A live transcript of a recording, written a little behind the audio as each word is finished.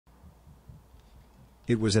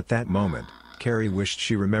It was at that moment, Carrie wished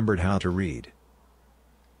she remembered how to read.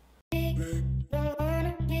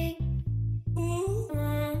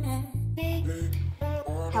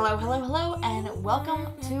 Hello, hello, hello, and welcome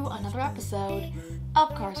to another episode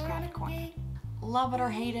of Cars Crafty Corner. Love it or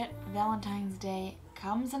hate it, Valentine's Day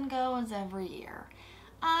comes and goes every year.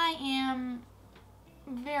 I am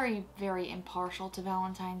very, very impartial to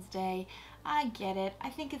Valentine's Day. I get it. I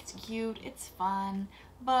think it's cute, it's fun,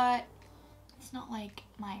 but it's not like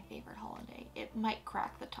my favorite holiday. It might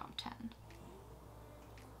crack the top 10.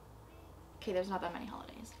 Okay, there's not that many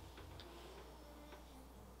holidays.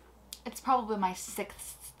 It's probably my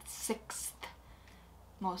sixth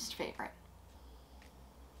most favorite.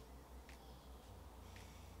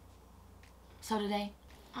 So today,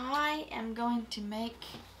 I am going to make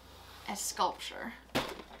a sculpture.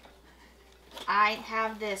 I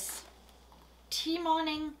have this tea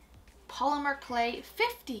morning polymer clay,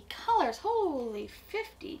 50 colors, holy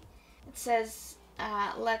 50. It says,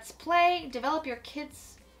 let's play, develop your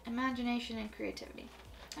kids' imagination and creativity.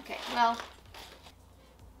 Okay, well,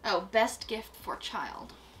 oh, best gift for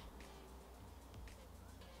child.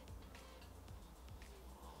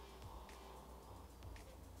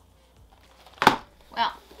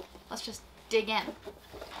 Well, let's just dig in.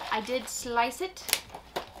 I did slice it.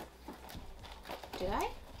 Did I?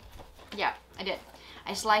 Yeah, I did.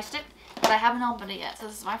 I sliced it, but I haven't opened it yet, so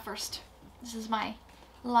this is my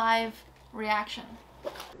live reaction.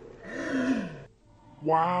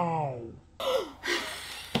 Wow.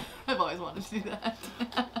 I've always wanted to do that.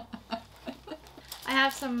 I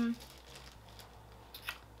have some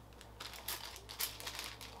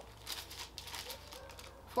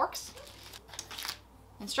forks.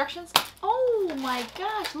 Instructions. Oh my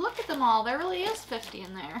gosh, look at them all. There really is 50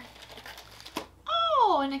 in there.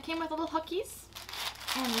 Oh, and it came with little hookies.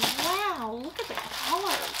 And wow, look at the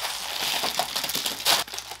colors.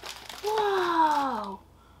 Whoa.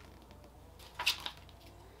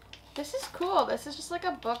 This is cool. This is just like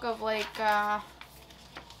a book of like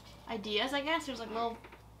ideas, I guess. There's like little,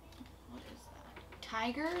 what is that?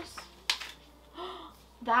 Tigers?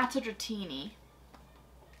 That's a dratini.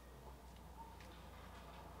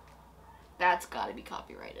 That's gotta be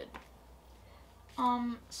copyrighted.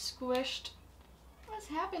 Squished. What's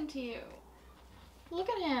happened to you? Look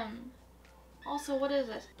at him. Also, what is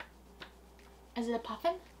this? Is it a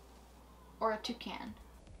puffin? Or a toucan?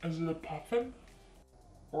 Is it a puffin?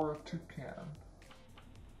 Or a toucan?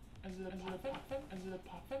 Is it a puffin? Is it a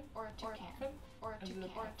puffin? Or a toucan? Or a toucan?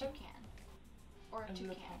 Or a toucan? Or a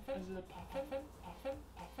toucan? Is it a puffin? Puffin?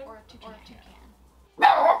 Puffin? Or a toucan? Or a toucan?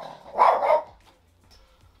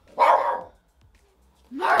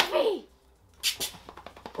 Murphy!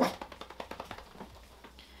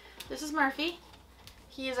 This is Murphy.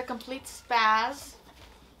 He is a complete spaz.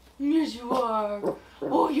 Yes, you are.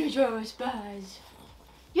 Oh, yes, you're a spaz.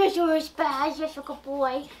 Yes, you're a spaz. Yes, you're a good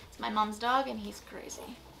boy. It's my mom's dog, and he's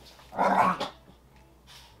crazy. And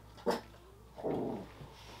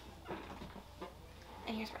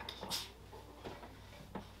here's Rocky.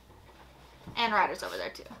 And Ryder's over there,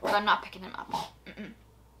 too. But I'm not picking him up.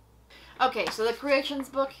 Okay, so the creations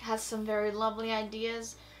book has some very lovely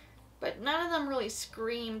ideas, but none of them really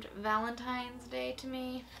screamed Valentine's Day to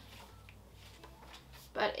me.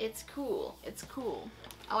 But it's cool. It's cool.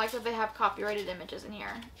 I like that they have copyrighted images in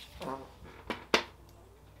here.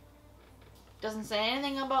 Doesn't say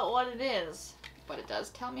anything about what it is, but it does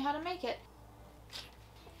tell me how to make it.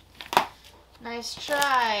 Nice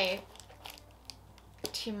try,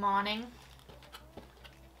 Timonic.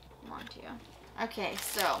 Come on to you. Okay,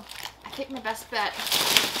 so I think my best bet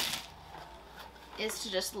is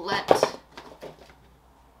to just let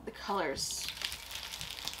the colors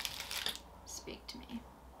speak to me.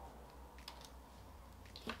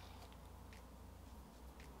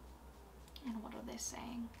 And what are they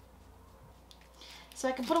saying? So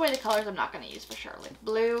I can put away the colors I'm not going to use for sure. Like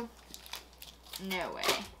blue, no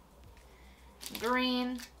way.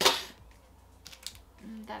 Green,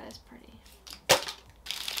 that is pretty.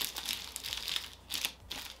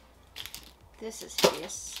 This is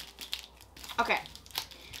hideous. Okay,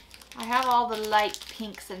 I have all the light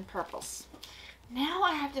pinks and purples. Now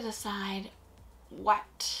I have to decide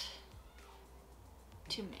what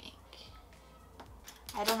to make.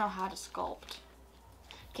 I don't know how to sculpt.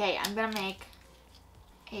 Okay, I'm gonna make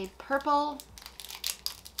a purple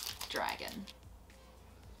dragon.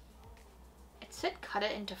 It said cut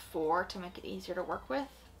it into 4 to make it easier to work with.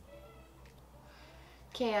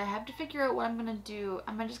 Okay, I have to figure out what I'm gonna do.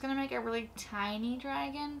 Am I just gonna make a really tiny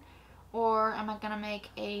dragon, or am I gonna make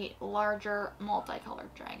a larger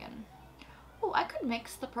multicolored dragon? Oh, I could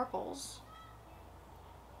mix the purples.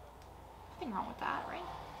 Nothing wrong with that, right?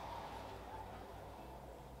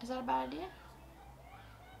 Is that a bad idea?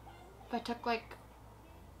 If I took like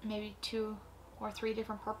maybe 2 or 3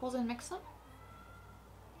 different purples and mix them?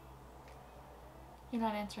 You're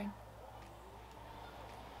not answering.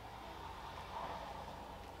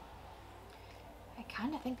 I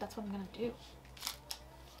kind of think that's what I'm gonna do.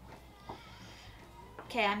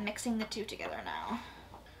 Okay, I'm mixing the 2 together now.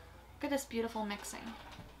 Look at this beautiful mixing.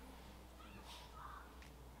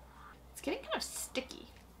 It's getting kind of sticky.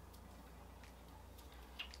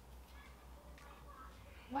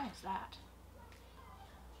 Why is that?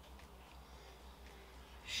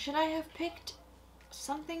 Should I have picked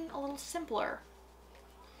something a little simpler?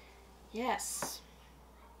 Yes.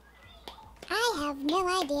 I have no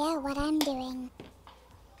idea what I'm doing.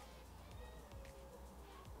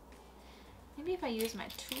 Maybe if I use my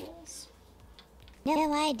tools.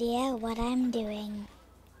 No idea what I'm doing.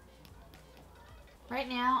 Right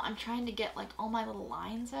now, I'm trying to get like all my little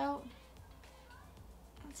lines out.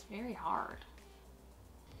 It's very hard.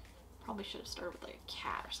 Probably should have started with like a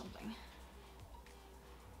cat or something.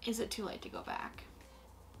 Is it too late to go back?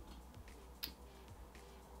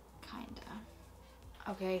 Kinda.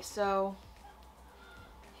 Okay, so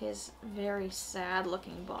his very sad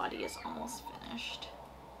looking body is almost finished.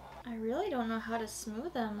 I really don't know how to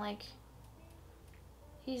smooth him, like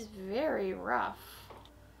he's very rough.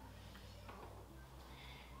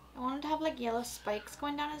 I wanted to have like yellow spikes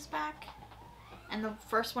going down his back, and the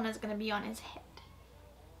first one is going to be on his head.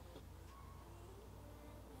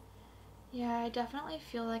 Yeah, I definitely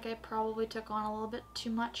feel like I probably took on a little bit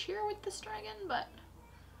too much here with this dragon, but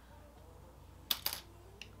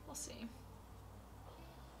we'll see.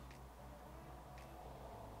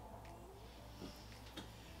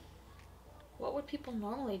 What would people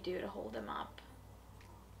normally do to hold him up?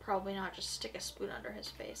 Probably not just stick a spoon under his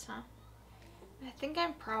face, huh? I think I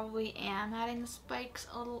probably am adding the spikes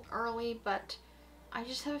a little early, but I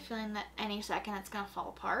just have a feeling that any second it's gonna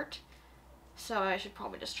fall apart. So I should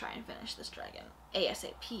probably just try and finish this dragon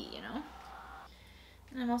ASAP, you know?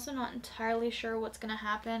 And I'm also not entirely sure what's gonna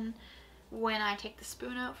happen when I take the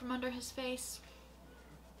spoon out from under his face.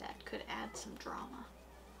 That could add some drama.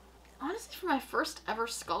 Honestly, for my first ever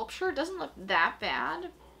sculpture, it doesn't look that bad.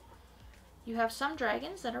 You have some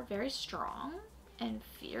dragons that are very strong and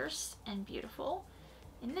fierce and beautiful,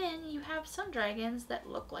 and then you have some dragons that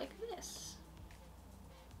look like this.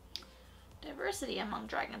 Diversity among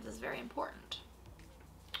dragons is very important,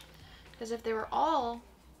 because if they were all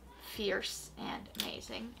fierce and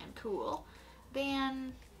amazing and cool,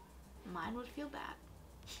 then mine would feel bad.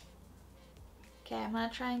 Okay, I'm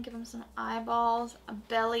gonna try and give him some eyeballs, a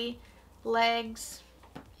belly, legs,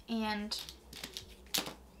 and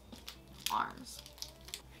arms.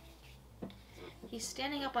 He's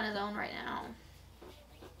standing up on his own right now.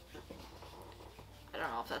 I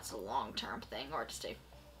don't know if that's a long-term thing or just a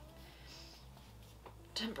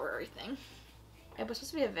temporary thing. It was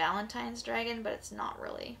supposed to be a Valentine's dragon, but it's not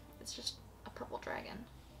really. It's just a purple dragon.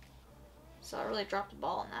 So I really dropped the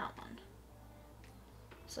ball on that one.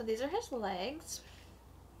 So these are his legs.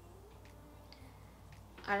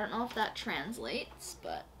 I don't know if that translates,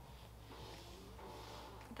 but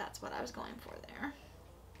that's what I was going for there.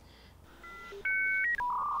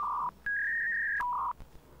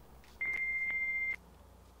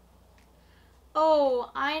 Oh,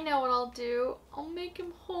 I know what I'll do. I'll make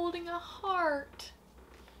him holding a heart.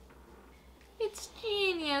 It's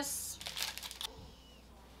genius.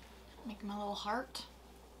 Make him a little heart.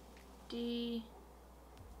 D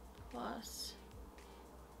plus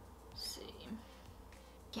C.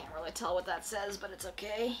 Can't really tell what that says, but it's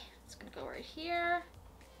okay. It's gonna go right here.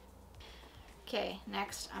 Okay,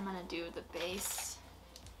 next I'm gonna do the base.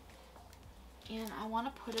 And I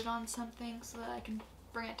wanna put it on something so that I can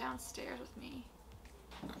bring it downstairs with me.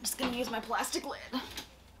 I'm just gonna use my plastic lid.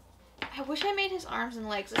 I wish I made his arms and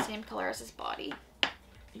legs the same color as his body.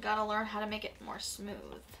 You gotta learn how to make it more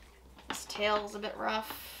smooth. His tail's a bit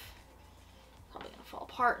rough. Probably gonna fall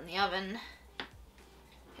apart in the oven.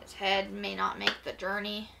 His head may not make the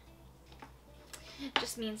journey. It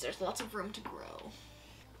just means there's lots of room to grow.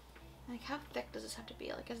 Like, how thick does this have to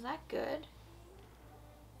be? Like, is that good?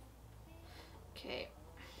 Okay.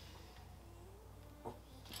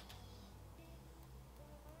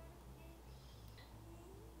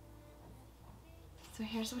 So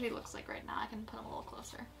here's what he looks like right now. I can put him a little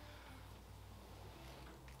closer.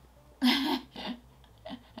 I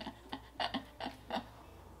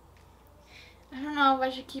don't know if I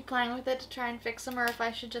should keep playing with it to try and fix him or if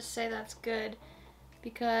I should just say that's good,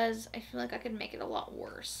 because I feel like I could make it a lot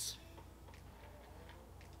worse.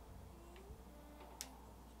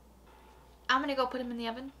 I'm gonna go put him in the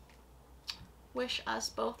oven wish us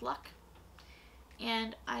both luck,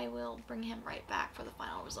 and I will bring him right back for the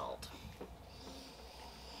final result.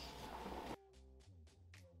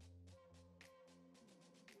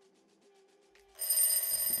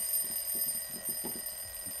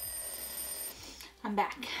 I'm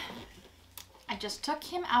back. I just took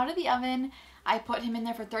him out of the oven. I put him in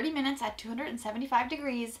there for 30 minutes at 275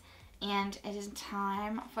 degrees, and it is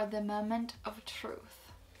time for the moment of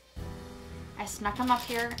truth. I snuck him up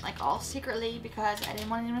here, like all secretly, because I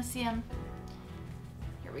didn't want anyone to see him.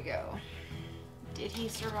 Here we go. Did he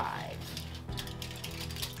survive?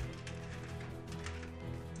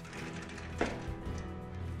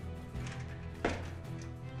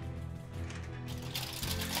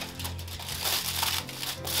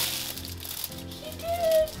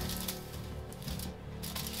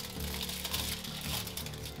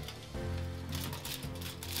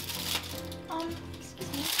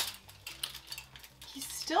 Excuse me. He's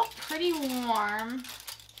still pretty warm,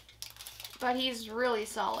 but he's really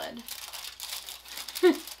solid.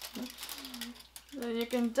 So you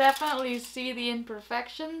can definitely see the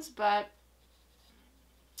imperfections, but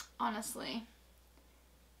honestly,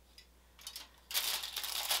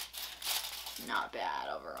 not bad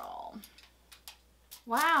overall.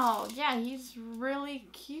 Wow, yeah, he's really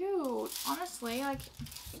cute. Honestly, like,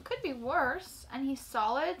 it could be worse. And he's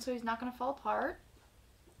solid, so he's not gonna fall apart.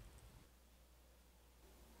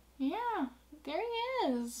 Yeah, there he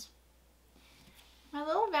is. My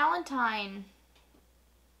little Valentine.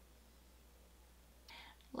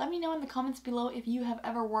 Let me know in the comments below if you have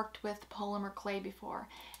ever worked with polymer clay before.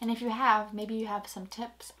 And if you have, maybe you have some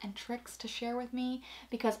tips and tricks to share with me,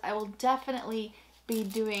 because I will definitely be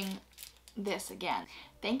doing this again.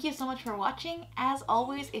 Thank you so much for watching. As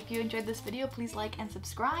always, if you enjoyed this video, please like and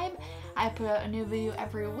subscribe. I put out a new video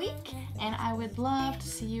every week, and I would love to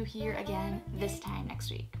see you here again this time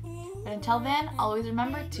next week. But until then, always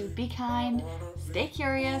remember to be kind, stay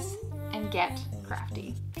curious, and get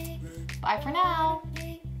crafty. Bye for now!